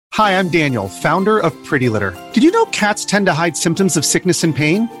Hi, I'm Daniel, founder of Pretty Litter. Did you know cats tend to hide symptoms of sickness and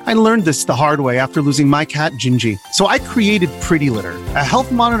pain? I learned this the hard way after losing my cat, Gingy. So I created Pretty Litter, a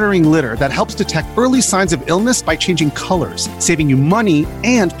health monitoring litter that helps detect early signs of illness by changing colors, saving you money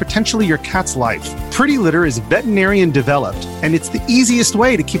and potentially your cat's life. Pretty Litter is veterinarian developed, and it's the easiest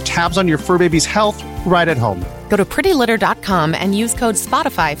way to keep tabs on your fur baby's health right at home. Go to prettylitter.com and use code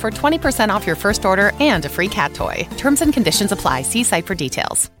SPOTIFY for 20% off your first order and a free cat toy. Terms and conditions apply. See site for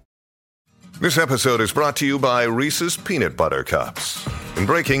details. This episode is brought to you by Reese's Peanut Butter Cups. In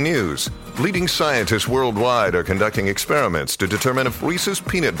breaking news, leading scientists worldwide are conducting experiments to determine if Reese's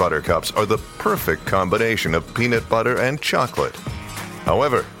Peanut Butter Cups are the perfect combination of peanut butter and chocolate.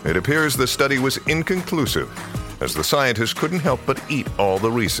 However, it appears the study was inconclusive, as the scientists couldn't help but eat all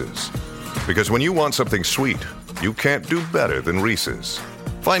the Reese's. Because when you want something sweet, you can't do better than Reese's.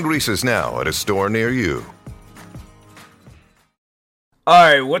 Find Reese's now at a store near you.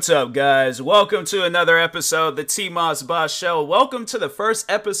 Alright, what's up, guys? Welcome to another episode of the T-Moss Boss Show. Welcome to the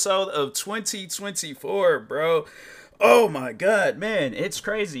first episode of 2024, bro. Oh my god, man, it's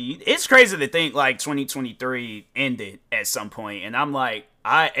crazy. It's crazy to think like 2023 ended at some point, and I'm like,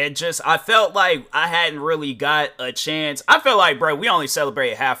 I felt like I hadn't really got a chance. I felt like, bro, we only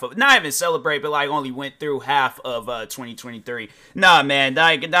celebrated half of, not even celebrate, but like only went through half of 2023. Nah, man,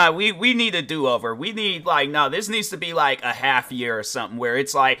 we need a do-over. We need this needs to be like a half year or something where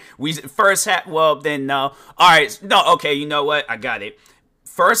it's like we first half. Well, then no. All right, no, okay, you know what? I got it.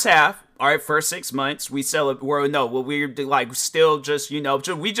 First half. All right, first 6 months, we celebrate. We're like still just,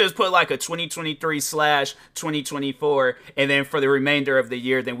 we just put like a 2023/2024, and then for the remainder of the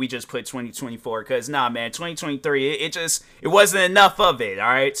year, then we just put 2024. Cause nah, man, 2023, it wasn't enough of it. All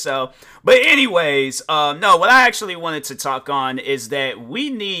right, so, but anyways, no, what I actually wanted to talk on is that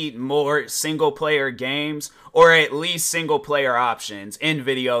we need more single player games, or at least single player options in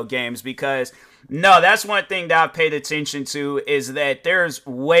video games, because no, that's one thing that I've paid attention to, is that there's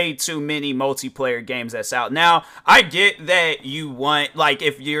way too many multiplayer games that's out. Now, I get that you want, like,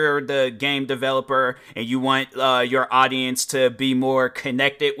 if you're the game developer and you want your audience to be more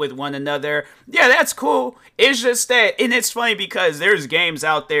connected with one another, yeah, that's cool. It's just that, and it's funny because there's games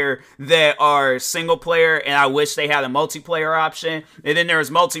out there that are single player and I wish they had a multiplayer option. And then there's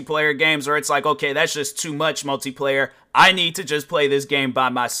multiplayer games where it's like, okay, that's just too much multiplayer. I need to just play this game by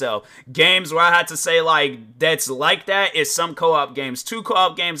myself. Games where I had to say, like, that's like that is some co-op games. 2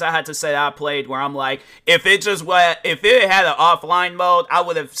 co-op games I had to say I played where I'm like, if it had an offline mode, I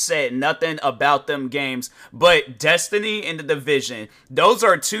would have said nothing about them games. But Destiny and The Division, those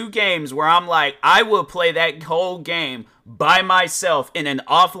are 2 games where I'm like, I will play that whole game by myself in an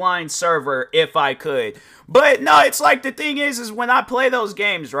offline server if I could. But no, it's like, the thing is when I play those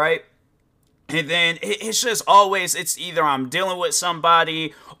games, right? And then it's just always, it's either I'm dealing with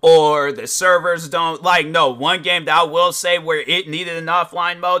somebody or the servers don't, one game that I will say where it needed an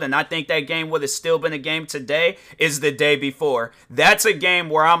offline mode, and I think that game would have still been a game today, is The Day Before. That's a game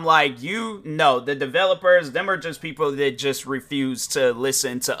where I'm like, the developers, them are just people that just refuse to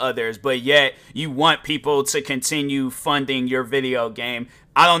listen to others, but yet you want people to continue funding your video game.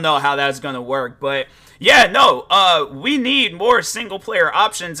 I don't know how that's going to work, but yeah, no, we need more single-player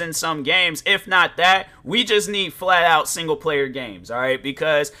options in some games. If not that, we just need flat-out single-player games, all right?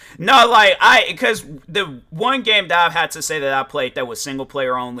 Because the one game that I've had to say that I played that was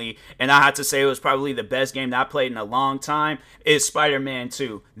single-player only, and I had to say it was probably the best game that I played in a long time, is Spider-Man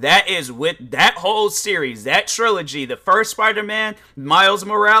 2. That is, with that whole series, that trilogy, the first Spider-Man, Miles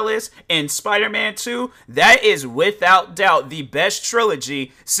Morales, and Spider-Man 2, that is without doubt the best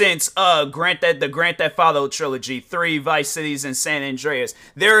trilogy since the Grand Theft Auto trilogy, 3 Vice Cities and San Andreas.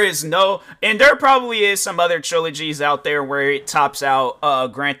 There is no, and there probably is some other trilogies out there where it tops out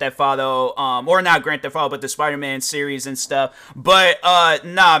Grand Theft Auto, or not Grand Theft Auto, but the Spider-Man series and stuff. But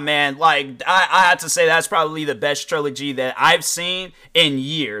nah, man, like I had to say that's probably the best trilogy that I've seen in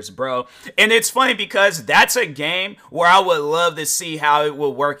years, bro. And it's funny because that's a game where I would love to see how it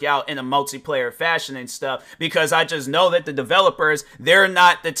will work out in a multiplayer fashion and stuff, because I just know that the developers, they're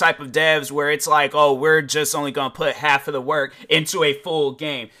not the type of devs where it's like, oh, we're just only going to put half of the work into a full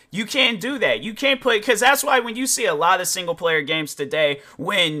game. You can't do that. You can't put, because that's why when you see a lot of single player games today,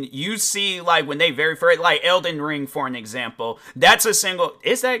 when you see when they very first, like Elden Ring for an example, that's a single,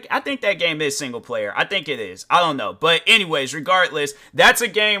 I think that game is single player. I think it is. I don't know. But anyways, regardless, that's a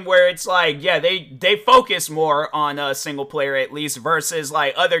game where it's like, yeah, they focus more on a single player at least versus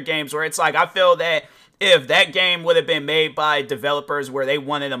like other games where it's like, I feel that if that game would have been made by developers where they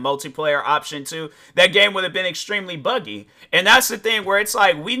wanted a multiplayer option too, that game would have been extremely buggy. And that's the thing where it's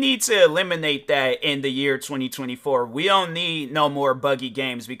like, we need to eliminate that in the year 2024. We don't need no more buggy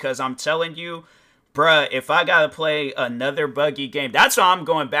games, because I'm telling you, bruh, if I gotta play another buggy game, that's why I'm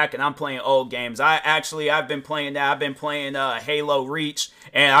going back and I'm playing old games. I've been playing that. I've been playing Halo Reach,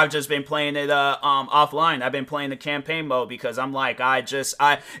 and I've just been playing it offline. I've been playing the campaign mode because I'm like, I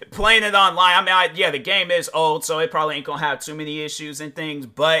playing it online. I mean, yeah, the game is old, so it probably ain't gonna have too many issues and things.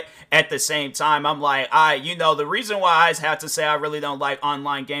 But at the same time, I'm like, the reason why I have to say I really don't like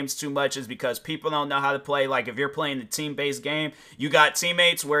online games too much is because people don't know how to play. Like, if you're playing a team-based game, you got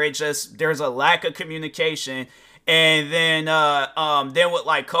teammates where there's a lack of communication. And then with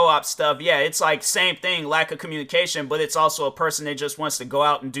like co-op stuff, yeah, it's like same thing, lack of communication, but it's also a person that just wants to go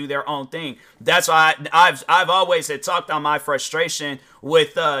out and do their own thing. That's why I've always had talked on my frustration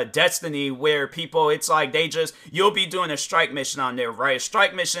with Destiny, where people, it's like you'll be doing a strike mission on there, right? A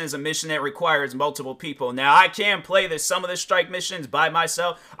strike mission is a mission that requires multiple people. Now, I can play some of the strike missions by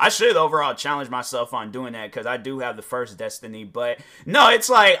myself. I should overall challenge myself on doing that, because I do have the first Destiny, but no, it's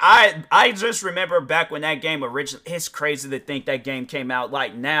like, I just remember back when that game originally, it's crazy to think that game came out,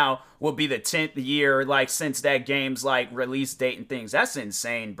 like, now will be the 10th year, like, since that game's, like, release date and things. That's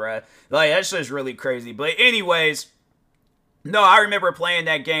insane, bruh. Like, that's just really crazy. But anyways, no, I remember playing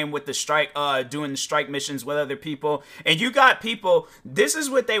that game with the strike, doing the strike missions with other people, and you got people, this is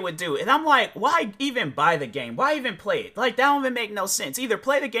what they would do, and I'm like, why even buy the game? Why even play it? Like, that don't even make no sense. Either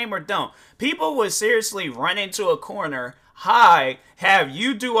play the game or don't. People would seriously run into a corner, have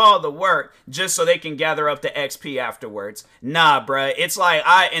you do all the work just so they can gather up the XP afterwards. Nah, bruh. It's like,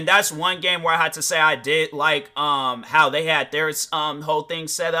 and that's one game where I had to say I did like how they had their whole thing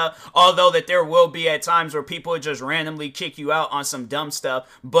set up. Although that there will be at times where people would just randomly kick you out on some dumb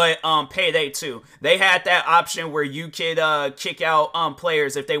stuff. But Payday 2, they had that option where you could kick out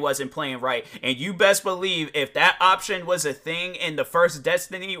players if they wasn't playing right. And you best believe if that option was a thing in the first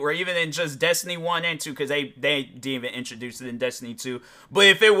Destiny, or even in just Destiny 1 and 2, because they didn't even introduce it in Destiny 2. But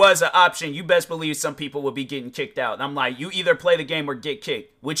if it was an option, you best believe some people would be getting kicked out. And I'm like, you either play the game or get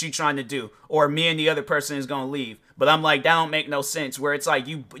kicked. What you trying to do? Or me and the other person is going to leave. But I'm like, that don't make no sense. Where it's like,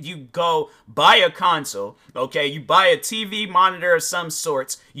 you go buy a console, okay? You buy a TV monitor of some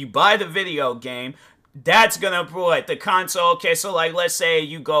sorts. You buy the video game. That's going to put the console. Okay, so like, let's say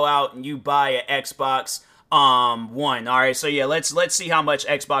you go out and you buy an Xbox One. All right, so yeah, let's see how much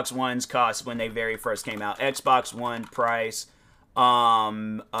Xbox Ones cost when they very first came out. Xbox One price.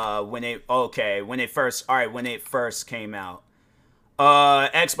 When it first came out.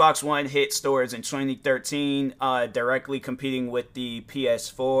 Xbox One hit stores in 2013, directly competing with the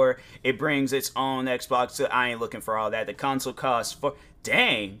PS4. It brings its own Xbox to, I ain't looking for all that. The console costs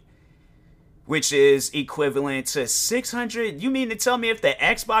which is equivalent to 600. You mean to tell me if the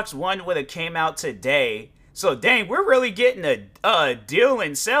Xbox One would have came out today? So, dang, we're really getting a deal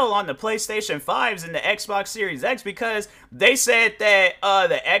and sell on the PlayStation 5s and the Xbox Series X, because they said that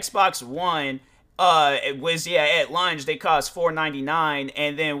the Xbox One it was, at launch they cost $499,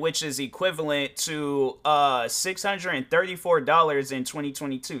 and then which is equivalent to $634 in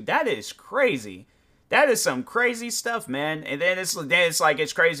 2022. That is crazy. That is some crazy stuff, man. And then it's like,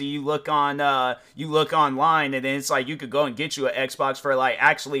 it's crazy. You look online, and then it's like you could go and get you an Xbox for like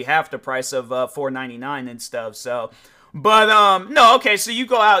actually half the price of $499 and stuff. So, but no, okay. So you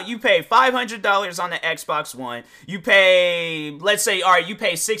go out, you pay $500 on the Xbox One. You pay, let's say, all right, you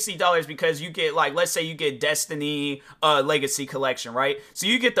pay $60 because you get, like, let's say you get Destiny Legacy Collection, right? So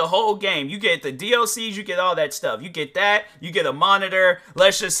you get the whole game. You get the DLCs. You get all that stuff. You get that. You get a monitor.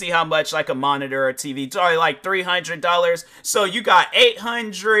 Let's just see how much like a monitor or TV. It's already like $300. So you got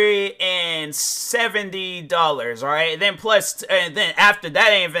 $870. All right, and then plus, and then after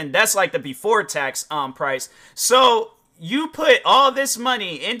that, that's like the before tax price. So you put all this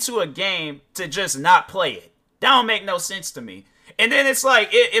money into a game to just not play it. That don't make no sense to me. And then it's like,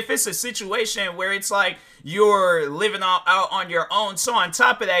 if it's a situation where it's like you're living out on your own, so on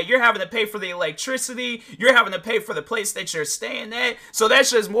top of that, you're having to pay for the electricity, you're having to pay for the place that you're staying at, so that's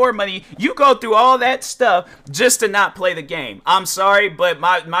just more money. You go through all that stuff just to not play the game. I'm sorry, but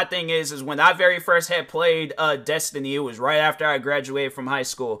my thing is when I very first had played Destiny, it was right after I graduated from high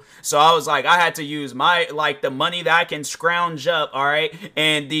school. So I was like, I had to use my, like, the money that I can scrounge up, all right,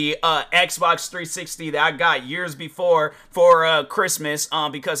 and the Xbox 360 that I got years before for Christmas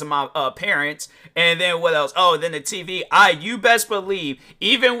because of my parents. And then what else? Oh, then the TV. You best believe,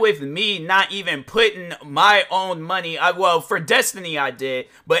 even with me not even putting my own money, for Destiny I did,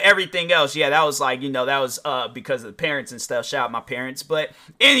 but everything else, yeah, that was like, that was because of the parents and stuff. Shout out my parents. But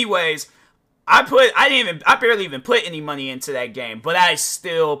anyways, I barely even put any money into that game, but I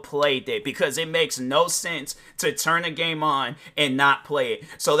still played it because it makes no sense to turn a game on and not play it.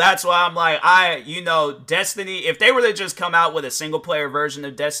 So that's why I'm like, Destiny, if they were to just come out with a single player version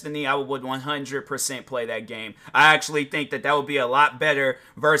of Destiny, I would 100% play that game. I actually think that would be a lot better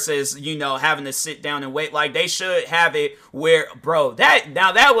versus, having to sit down and wait. Like, they should have it where, bro,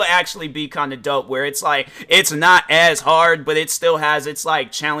 that would actually be kind of dope, where it's like, it's not as hard, but it still has its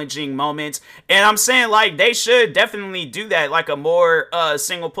like challenging moments. And I'm saying, like, they should definitely do that, like a more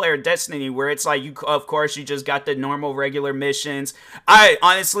single-player Destiny, where it's like, you just got the normal, regular missions.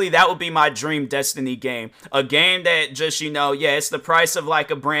 Honestly, that would be my dream Destiny game. A game that just, it's the price of, like,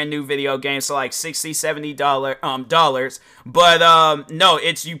 a brand new video game, so, like, $60, $70 But, no,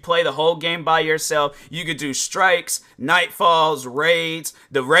 it's you play the whole game by yourself. You could do strikes, nightfalls, raids,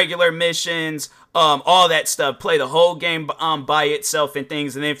 the regular missions, all that stuff. Play the whole game by itself and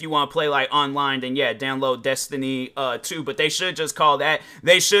things. And then if you want to play like online, then yeah, download Destiny 2. But they should just call that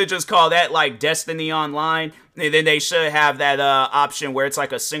like Destiny Online. And then they should have that option where it's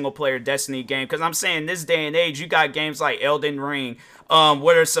like a single player Destiny game. Because I'm saying this day and age, you got games like Elden Ring.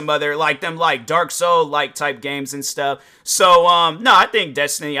 What are some other like Dark Soul like type games and stuff. So no, I think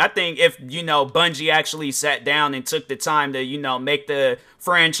Destiny. I think if Bungie actually sat down and took the time to make the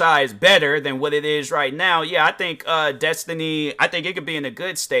franchise better than what it is right now, yeah, I think Destiny, I think it could be in a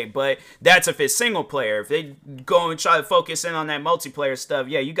good state. But that's if it's single player. If they go and try to focus in on that multiplayer stuff,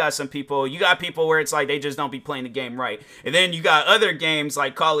 yeah, you got people where it's like they just don't be playing the game right. And then you got other games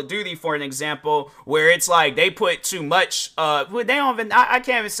like Call of Duty, for an example, where it's like they put too much. I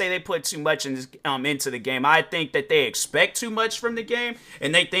can't even say they put too much into the game. I think that they expect too much from the game,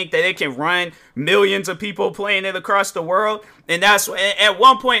 and they think that it can run millions of people playing it across the world. And that's at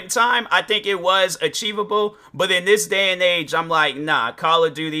one point in time, I think it was achievable. But in this day and age, I'm like, nah, Call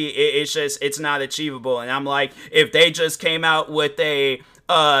of Duty, it's not achievable. And I'm like, if they just came out with a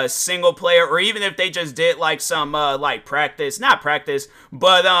single player, or even if they just did like some not practice,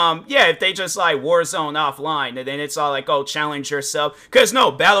 but if they just like Warzone offline, and then it's all like, oh, challenge yourself. Because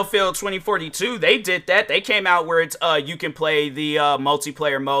no, Battlefield 2042, they did that. They came out where it's you can play the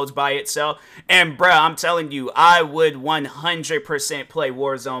multiplayer modes by itself. And bruh, I'm telling you, I would 100% play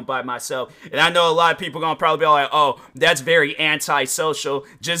Warzone by myself. And I know a lot of people gonna probably be like, oh, that's very antisocial.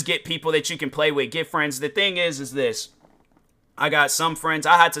 Just get people that you can play with, get friends. The thing is this. I got some friends,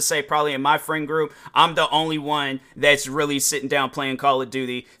 I had to say probably in my friend group, I'm the only one that's really sitting down playing Call of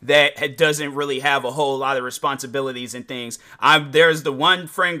Duty that doesn't really have a whole lot of responsibilities and things. There's the one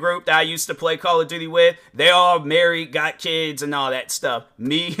friend group that I used to play Call of Duty with. They all married, got kids and all that stuff.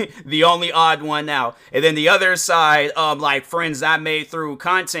 Me, the only odd one out. And then the other side, like friends I made through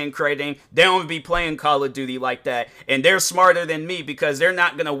content creating, they don't be playing Call of Duty like that. And they're smarter than me because they're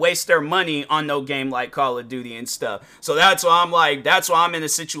not going to waste their money on no game like Call of Duty and stuff. So that's why I'm in a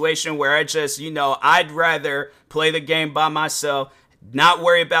situation where I just, I'd rather play the game by myself, not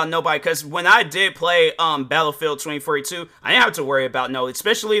worry about nobody. Because when I did play Battlefield 2042, I didn't have to worry about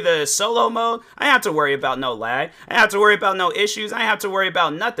especially the solo mode. I didn't have to worry about no lag. I didn't have to worry about no issues. I didn't have to worry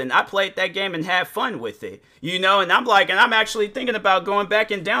about nothing. I played that game and had fun with it, and I'm actually thinking about going back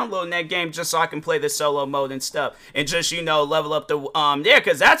and downloading that game just so I can play the solo mode and stuff, and just level up the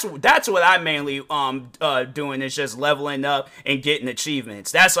because that's what I mainly doing, is just leveling up and getting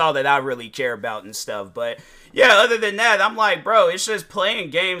achievements. That's all that I really care about and stuff. But yeah, other than that, I'm like, bro, it's just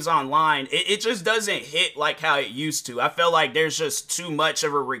playing games online. It just doesn't hit like how it used to. I feel like there's just too much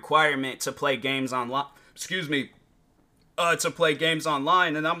of a requirement to play games online. To play games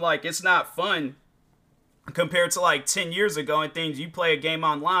online, and I'm like, it's not fun compared to like 10 years ago and things. You play a game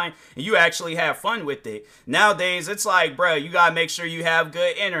online and you actually have fun with it. Nowadays, it's like, bro, you gotta make sure you have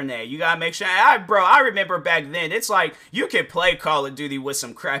good internet. You gotta make sure, I remember back then, it's like you could play Call of Duty with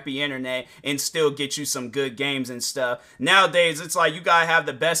some crappy internet and still get you some good games and stuff. Nowadays, it's like you gotta have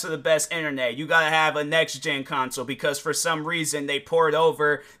the best of the best internet. You gotta have a next-gen console, because for some reason they poured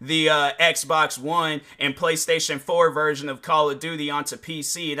over the Xbox One and PlayStation 4 version of Call of Duty onto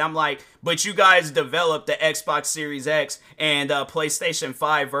PC. And I'm like, but you guys developed the Xbox Series X and PlayStation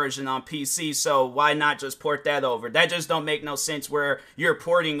 5 version on PC, so why not just port that over? That just don't make no sense, where you're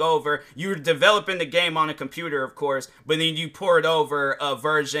porting over, you're developing the game on a computer, of course, but then you port over a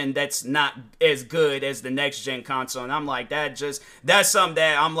version that's not as good as the next-gen console. And I'm like, that's something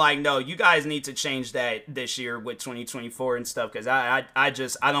that I'm like, no, you guys need to change that this year with 2024 and stuff, because I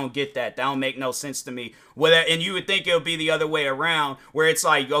don't get that. That don't make no sense to me. And you would think it would be the other way around, where it's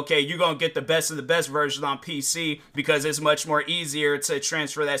like, okay, you're going to get the best of the best version it on PC because it's much more easier to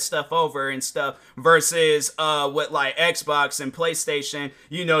transfer that stuff over and stuff versus with like Xbox and PlayStation,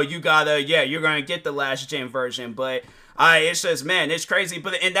 you know, you gotta, you're gonna get the last gen version, but it's just, man, it's crazy.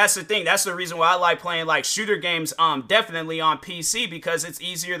 And that's the thing. That's the reason why I like playing like shooter games, definitely on PC, because it's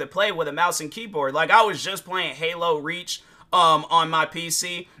easier to play with a mouse and keyboard. Like I was just playing Halo Reach on my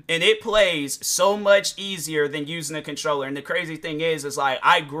PC, and it plays so much easier than using a controller. And the crazy thing is like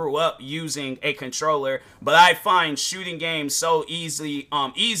I grew up using a controller, but I find shooting games so easy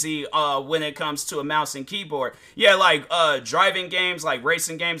when it comes to a mouse and keyboard. Yeah, like driving games, like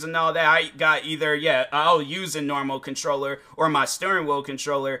racing games and all that, I got either I'll use a normal controller or my steering wheel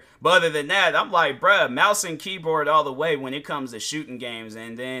controller. But other than that, I'm like, bruh, mouse and keyboard all the way when it comes to shooting games.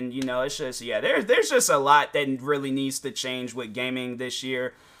 And then, you know, it's just, there's just a lot that really needs to change with gaming this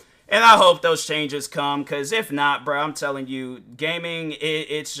year. And I hope those changes come, because if not, bro, I'm telling you, gaming,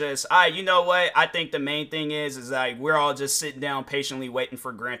 it's just, you know what? I think the main thing is like, we're all just sitting down patiently waiting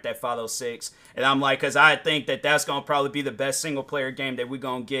for Grand Theft Auto 6. And I'm like, because I think that's going to probably be the best single player game that we're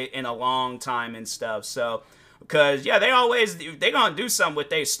going to get in a long time and stuff. So, because, they going to do something with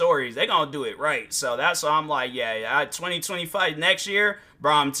their stories. They going to do it right. So that's why I'm like, 2025 next year,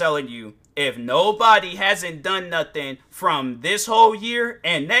 bro, I'm telling you, if nobody hasn't done nothing from this whole year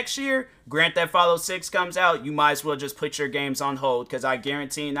and next year, Grand Theft Auto 6 comes out, you might as well just put your games on hold, because I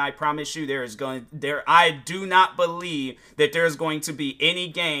guarantee and I promise you I do not believe that there's going to be any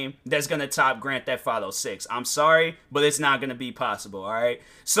game that's going to top Grand Theft Auto 6. I'm sorry, but it's not going to be possible, alright?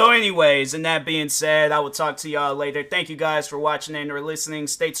 So anyways, and that being said, I will talk to y'all later. Thank you guys for watching and or listening.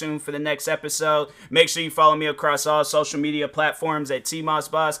 Stay tuned for the next episode. Make sure you follow me across all social media platforms at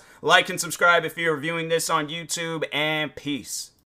TMossBoss. Like and subscribe if you're viewing this on YouTube, and peace.